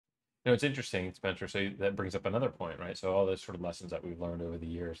It's interesting, Spencer. So that brings up another point, right? So all those sort of lessons that we've learned over the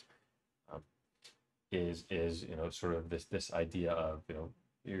years um, is sort of this idea of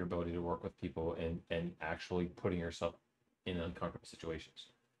your ability to work with people and actually putting yourself in uncomfortable situations.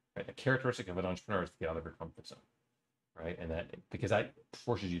 Right? A characteristic of an entrepreneur is to get out of your comfort zone, right? And that because that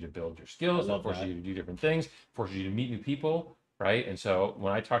forces you to build your I skills, that love forces that. you to do different things, forces you to meet new people, right? And so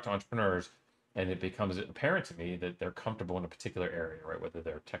when I talk to entrepreneurs, and it becomes apparent to me that they're comfortable in a particular area, right? Whether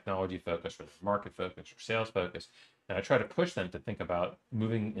they're technology focused or market focused or sales focused, and I try to push them to think about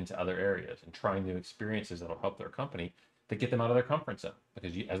moving into other areas and trying new experiences that'll help their company to get them out of their comfort zone.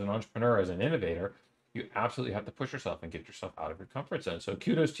 Because you, as an entrepreneur, as an innovator, you absolutely have to push yourself and get yourself out of your comfort zone. So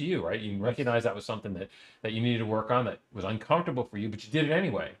kudos to you, right? You Yes. recognize that was something that you needed to work on that was uncomfortable for you, but you did it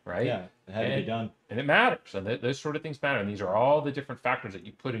anyway, right? Yeah, it had to be And done. and it matters, and those sort of things matter. And these are all the different factors that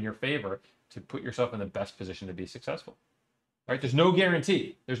you put in your favor to put yourself in the best position to be successful. Right? There's no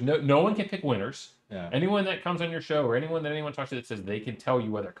guarantee. There's no one can pick winners. Yeah, Anyone that comes on your show or anyone that anyone talks to that says they can tell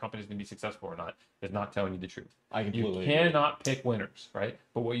you whether a company's going to be successful or not is not telling you the truth. I You completely agree. cannot pick winners, right?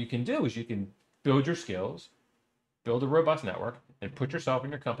 But what you can do is you can build your skills, build a robust network, and put yourself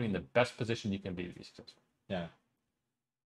and your company in the best position you can be to be successful. Yeah.